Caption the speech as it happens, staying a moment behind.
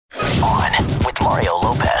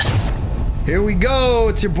Here we go.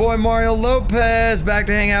 It's your boy Mario Lopez back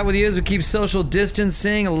to hang out with you as we keep social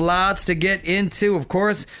distancing. Lots to get into. Of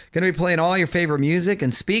course, going to be playing all your favorite music.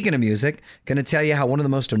 And speaking of music, going to tell you how one of the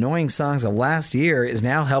most annoying songs of last year is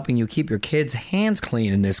now helping you keep your kids' hands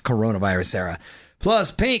clean in this coronavirus era.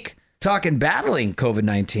 Plus, Pink talking battling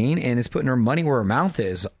COVID-19 and is putting her money where her mouth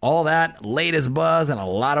is. All that, latest buzz, and a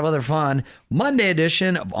lot of other fun. Monday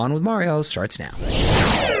edition of On With Mario starts now.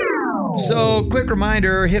 So, quick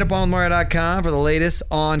reminder, hit up onwithmario.com for the latest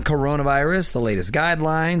on coronavirus, the latest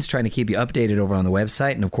guidelines, trying to keep you updated over on the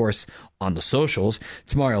website, and of course, on the socials.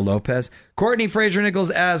 It's Mario Lopez. Courtney Fraser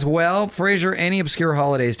Nichols as well. Fraser, any obscure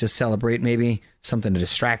holidays to celebrate? Maybe something to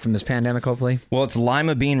distract from this pandemic, hopefully? Well, it's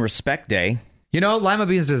Lima Bean Respect Day. You know, lima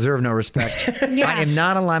beans deserve no respect. Yeah. I am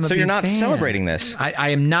not a lima bean So you're not fan. celebrating this?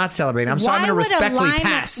 I am not celebrating. I'm sorry, I'm going to respectfully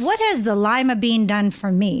pass. What has the lima bean done for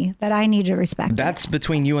me that I need to respect? That's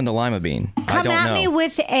between you and the Lima Bean. I Come don't at know. me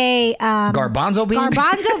with a Garbanzo bean?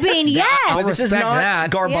 Garbanzo bean, yes. I'll But this is respect not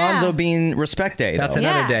that. Garbanzo Yeah. Bean Respect Day. That's though.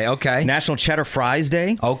 another Yeah. day. Okay. National Cheddar Fries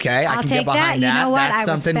Day. Okay, I I'll can take get behind that. You that. know what? That's I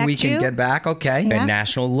something we respect can you. get back. Okay. Yeah. And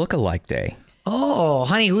National Look-alike Day. Oh,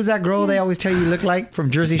 honey, who's that girl they always tell you look like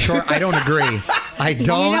from Jersey Shore? I don't agree. I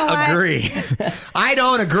don't know what? agree. I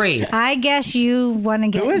don't agree. I guess you want to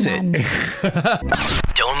get Who is one.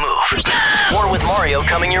 Don't move. More with Mario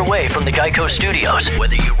coming your way from the Geico Studios.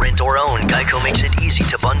 Whether you rent or own, Geico makes it easy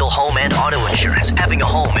to bundle home and auto insurance. Having a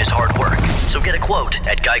home is hard work. So get a quote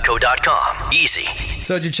at geico.com. Easy.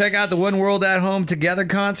 So did you check out the One World at Home Together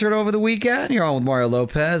concert over the weekend? You're on with Mario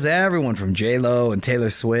Lopez. Everyone from J-Lo and Taylor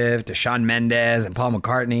Swift to Shawn Mendes and Paul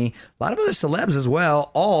McCartney. A lot of other celebs as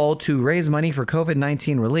well, all to raise money for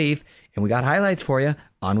COVID-19 relief. And we got highlights for you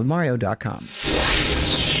on withmario.com.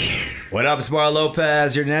 What up, it's Mario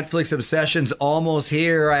Lopez. Your Netflix obsession's almost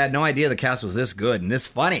here. I had no idea the cast was this good and this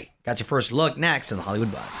funny. Got your first look next in the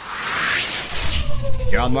Hollywood Buzz.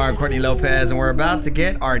 You're on Mario Courtney Lopez, and we're about to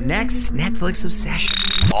get our next Netflix obsession.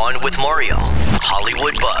 On with Mario.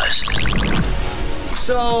 Hollywood Buzz.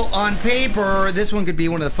 So, on paper, this one could be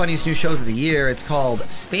one of the funniest new shows of the year. It's called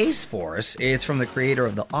Space Force. It's from the creator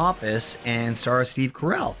of The Office and stars Steve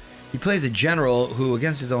Carell. He plays a general who,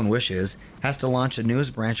 against his own wishes, has to launch the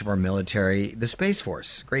newest branch of our military, the Space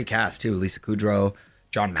Force. Great cast, too. Lisa Kudrow,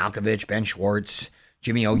 John Malkovich, Ben Schwartz,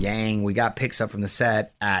 Jimmy O. Yang. We got pics up from the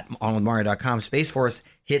set at onwithmario.com. Space Force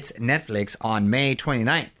hits Netflix on May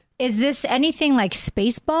 29th. Is this anything like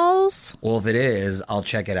Spaceballs? Well, if it is, I'll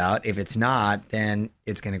check it out. If it's not, then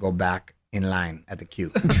it's going to go back in line at the queue.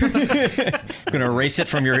 I'm going to erase it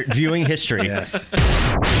from your viewing history. Yes.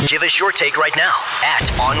 Give us your take right now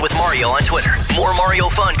at On With Mario on Twitter. More Mario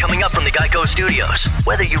fun coming up from the Geico Studios.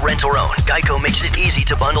 Whether you rent or own, Geico makes it easy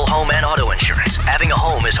to bundle home and auto insurance. Having a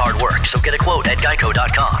home is hard work, so get a quote at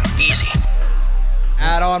geico.com. Easy.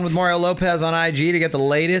 Add on with Mario Lopez on IG to get the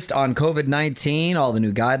latest on COVID-19, all the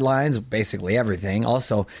new guidelines, basically everything.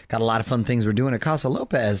 Also, got a lot of fun things we're doing at Casa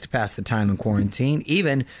Lopez to pass the time in quarantine.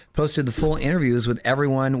 Even posted the full interviews with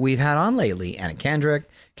everyone we've had on lately. Anna Kendrick,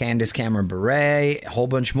 Candace Cameron Bure, a whole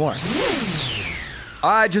bunch more. All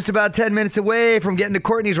right, just about 10 minutes away from getting to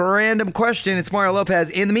Courtney's random question. It's Mario Lopez.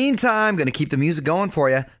 In the meantime, going to keep the music going for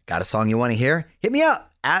you. Got a song you want to hear? Hit me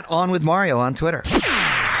up at On With Mario on Twitter.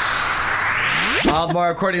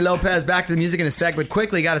 Mario Courtney Lopez, back to the music in a sec, but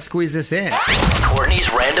quickly got to squeeze this in.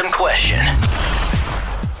 Courtney's random question.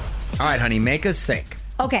 All right, honey, make us think.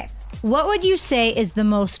 Okay. What would you say is the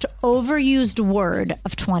most overused word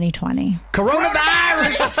of 2020?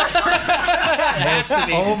 Coronavirus! Most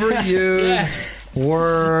overused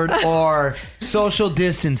word or social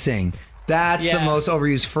distancing. That's the most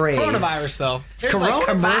overused phrase. Coronavirus, though. There's like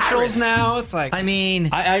commercials now. It's like, I mean,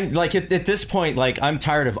 I like at this point, like I'm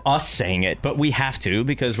tired of us saying it, but we have to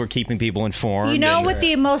because we're keeping people informed. You know and- what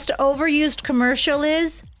the most overused commercial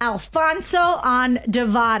is? Alfonso on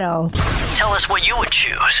Devato. Tell us what you would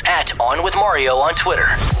choose at On With Mario on Twitter.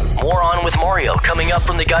 More On With Mario coming up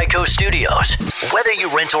from the Geico Studios. Whether you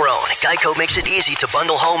rent or own, Geico makes it easy to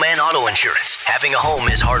bundle home and auto insurance. Having a home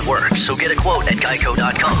is hard work, so get a quote at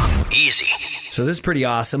geico.com. Easy. so this is pretty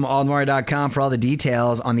awesome. allmario.com for all the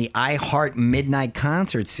details on the iHeart Midnight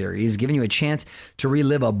Concert Series, giving you a chance to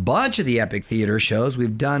relive a bunch of the epic theater shows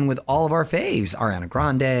we've done with all of our faves. Ariana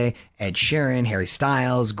Grande, Ed Sheeran, Harry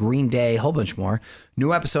Styles, Green Day, a whole bunch more.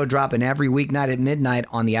 New episode dropping every weeknight at midnight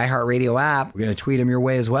on the iHeartRadio app. We're going to tweet them your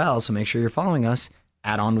way as well, so make sure you're following us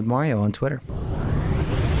at On With Mario on Twitter.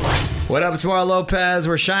 What up, it's Mario Lopez.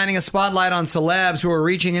 We're shining a spotlight on celebs who are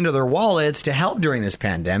reaching into their wallets to help during this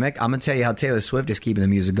pandemic. I'm going to tell you how Taylor Swift is keeping the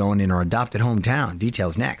music going in her adopted hometown.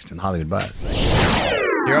 Details next in Hollywood Buzz.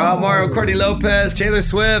 You're on Mario Courtney Lopez, Taylor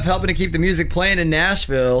Swift, helping to keep the music playing in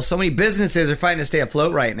Nashville. So many businesses are fighting to stay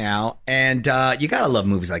afloat right now. And you got to love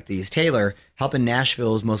movies like these. Taylor helping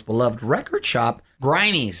Nashville's most beloved record shop,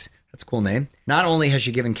 Griney's. That's a cool name. Not only has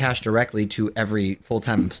she given cash directly to every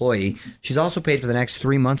full-time employee, she's also paid for the next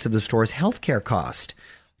 3 months of the store's healthcare cost.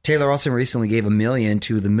 Taylor also recently gave $1 million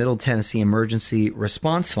to the Middle Tennessee Emergency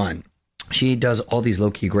Response Fund. She does all these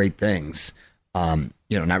low-key great things.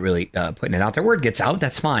 Not really putting it out there. Word gets out,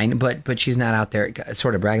 that's fine, but she's not out there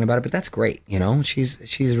sort of bragging about it. But that's great,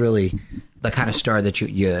 She's really the kind of star that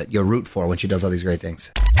you root for when she does all these great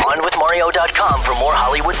things. OnWithMario.com for more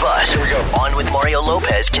Hollywood buzz. Here we go. On with Mario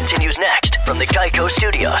Lopez continues next from the Geico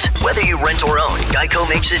Studios. Whether you rent or own, Geico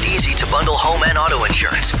makes it easy to bundle home and auto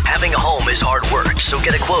insurance. Having a home is hard work, so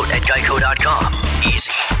get a quote at Geico.com.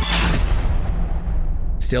 Easy.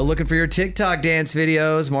 Still looking for your TikTok dance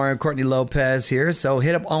videos. Mario Courtney Lopez here. So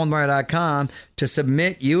hit up onwithmario.com to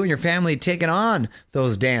submit you and your family taking on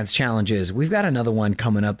those dance challenges. We've got another one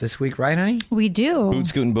coming up this week, right, honey? We do. Boot,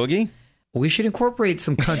 scoot, and boogie? We should incorporate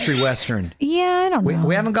some country western. Yeah, I don't know.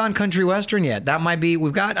 We haven't gone country western yet. That might be,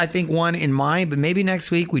 we've got, I think, one in mind, but maybe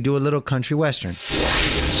next week we do a little country western.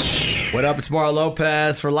 What up? It's Mario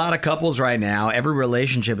Lopez. For a lot of couples right now, every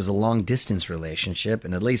relationship is a long-distance relationship,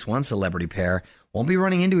 and at least one celebrity pair won't be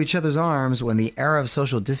running into each other's arms when the era of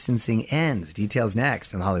social distancing ends. Details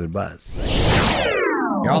next on the Hollywood Buzz.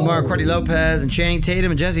 Y'all, Mario Courtney Lopez and Channing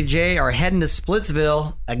Tatum and Jessie J are heading to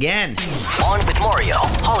Splitsville again. On with Mario,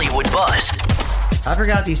 Hollywood Buzz. I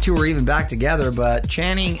forgot these two were even back together, but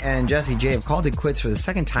Channing and Jessie J have called it quits for the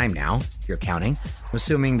second time now, if you're counting. I'm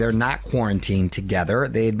assuming they're not quarantined together.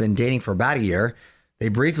 They had been dating for about a year. They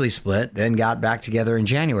briefly split, then got back together in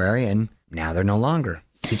January, and now they're no longer.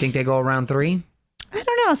 Do you think they go around 3? I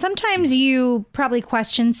don't know. Sometimes you probably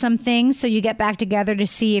question some things, so you get back together to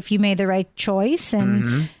see if you made the right choice,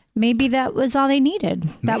 and maybe that was all they needed.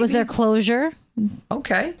 That was their closure.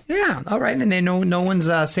 Okay, yeah, all right. And then no one's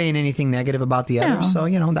saying anything negative about the other, so,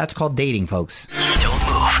 that's called dating, folks. Don't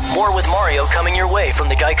move. More with Mario coming your way from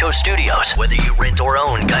the Geico Studios. Whether you rent or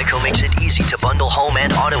own, Geico makes it easy to bundle home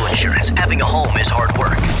and auto insurance. Having a home is hard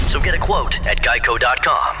work, so get a quote at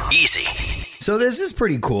Geico.com. Easy. So this is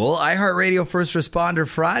pretty cool. iHeartRadio First Responder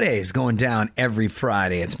Fridays going down every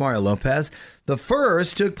Friday. It's Mario Lopez. The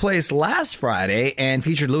first took place last Friday and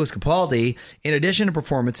featured Louis Capaldi. In addition to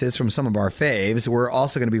performances from some of our faves, we're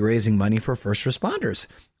also going to be raising money for first responders.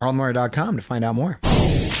 OnMario.com to find out more.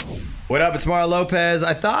 What up? It's Mario Lopez.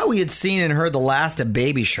 I thought we had seen and heard the last of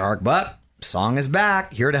Baby Shark, but song is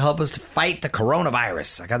back, here to help us to fight the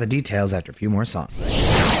coronavirus. I got the details after a few more songs.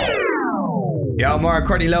 Yo, Mario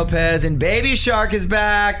Courtney Lopez, and Baby Shark is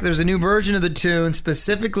back. There's a new version of the tune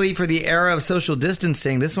specifically for the era of social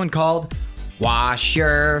distancing. This one called Wash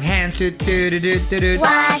Your Hands. Do, do, do, do, do, do.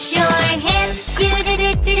 Wash your hands. Do, do,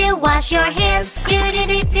 do, do, do. Wash your hands. Do, do,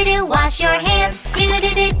 do, do, do. Wash your hands. Do, do,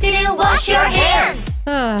 do, do, do. Wash your hands.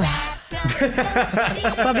 Well,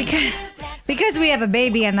 because we have a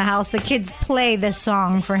baby in the house, the kids play this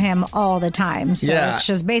song for him all the time. So it's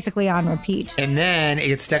just basically on repeat. And then it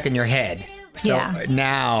gets stuck in your head. So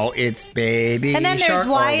now it's Baby Shark. And then there's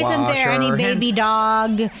why isn't there any baby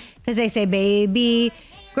dog? Because they say baby,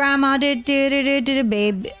 grandma did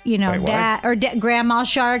baby, dad or grandma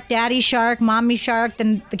shark, daddy shark, mommy shark.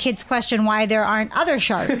 Then the kids question why there aren't other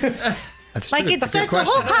sharks. That's like true. it's a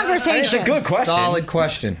whole conversation. It's a good question. Solid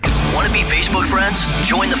question. Want to be Facebook friends?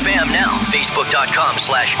 Join the fam now.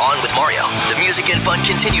 Facebook.com/OnWithMario. The music and fun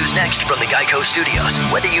continues next from the Geico Studios.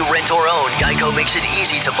 Whether you rent or own, Geico makes it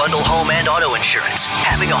easy to bundle home and auto insurance.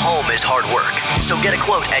 Having a home is hard work, so get a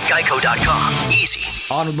quote at Geico.com.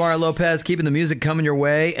 Easy. On with Mario Lopez, keeping the music coming your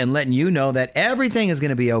way and letting you know that everything is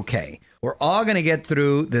going to be okay. We're all going to get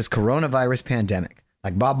through this coronavirus pandemic.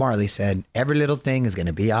 Like Bob Marley said, every little thing is going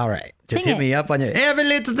to be all right. Just hit me up on your every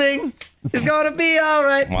little thing is going to be all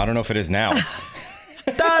right. Well, I don't know if it is now.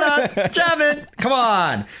 Javin, come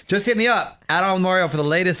on. Just hit me up at On Mario for the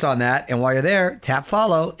latest on that. And while you're there, tap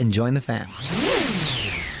follow and join the fam.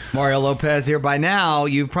 Mario Lopez here. By now,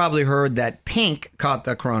 you've probably heard that Pink caught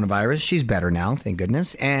the coronavirus. She's better now, thank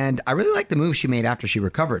goodness. And I really like the move she made after she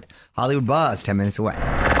recovered. Hollywood Buzz, 10 minutes away.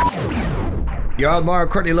 You're on Mario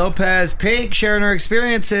Courtney Lopez. Pink sharing her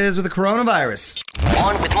experiences with the coronavirus.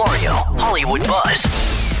 On with Mario, Hollywood Buzz.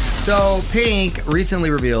 So Pink recently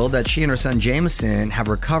revealed that she and her son Jameson have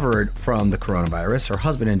recovered from the coronavirus. Her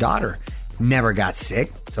husband and daughter never got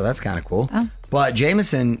sick, so that's kind of cool. Oh. But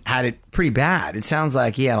Jameson had it pretty bad. It sounds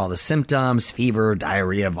like he had all the symptoms, fever,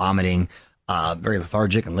 diarrhea, vomiting. very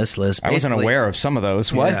lethargic and listless. I wasn't aware of some of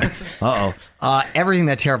those. What? Yeah. Everything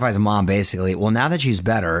that terrifies a mom, basically. Well, now that she's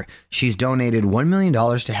better, she's donated $1 million to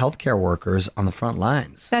healthcare workers on the front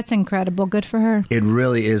lines. That's incredible. Good for her. It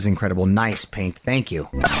really is incredible. Nice, Pink. Thank you.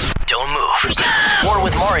 Don't move. More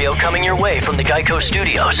with Mario coming your way from the Geico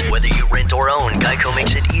Studios. Whether you rent or own, Geico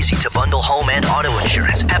makes it easy to bundle home and auto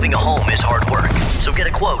insurance. Having a home is hard work. So get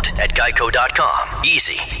a quote at geico.com.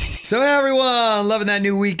 Easy. So everyone, loving that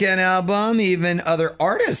new Weeknd album, even other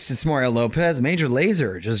artists. It's Mario Lopez. Major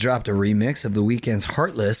Lazer just dropped a remix of The Weeknd's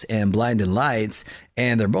Heartless and Blinded Lights,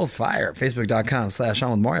 and they're both fire.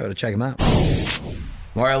 Facebook.com/OnWithMario to check them out.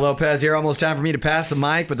 Mario Lopez here. Almost time for me to pass the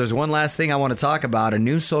mic, but there's one last thing I want to talk about, a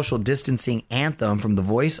new social distancing anthem from the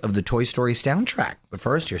voice of the Toy Story soundtrack. But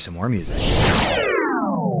first, here's some more music.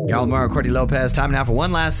 Y'all, Mario Cordy Lopez. Time now for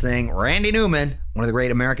one last thing. Randy Newman, one of the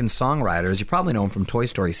great American songwriters. You probably know him from Toy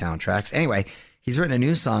Story soundtracks. Anyway, he's written a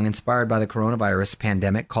new song inspired by the coronavirus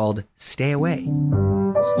pandemic called Stay Away.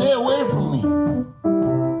 Stay away from me.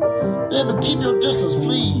 Baby, keep your distance,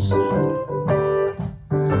 please.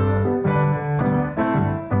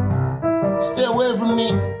 Stay away from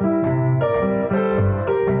me.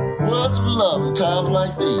 Words of love in times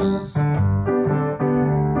like these.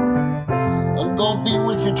 I'm gonna be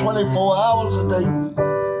with you 24 hours a day.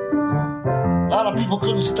 A lot of people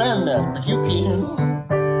couldn't stand that, but you can.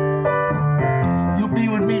 You'll be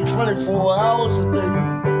with me 24 hours a day.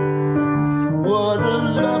 What a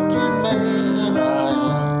lucky man I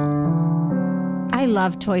am. I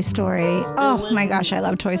love Toy Story. Oh my gosh, I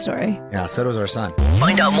love Toy Story. Yeah, so does our son.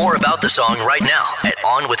 Find out more about the song right now at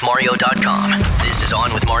OnWithMario.com. This is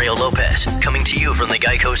On with Mario Lopez, coming to you from the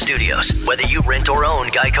Geico Studios. Whether you rent or own,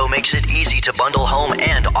 Geico makes it easy to bundle home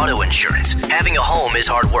and auto insurance. Having a home is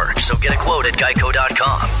hard work, so get a quote at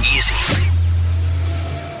Geico.com. Easy.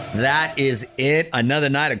 That is it. Another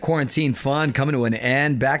night of quarantine fun coming to an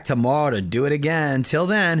end. Back tomorrow to do it again. Till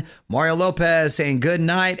then, Mario Lopez saying good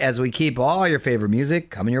night as we keep all your favorite music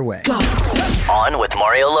coming your way. On with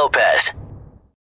Mario Lopez.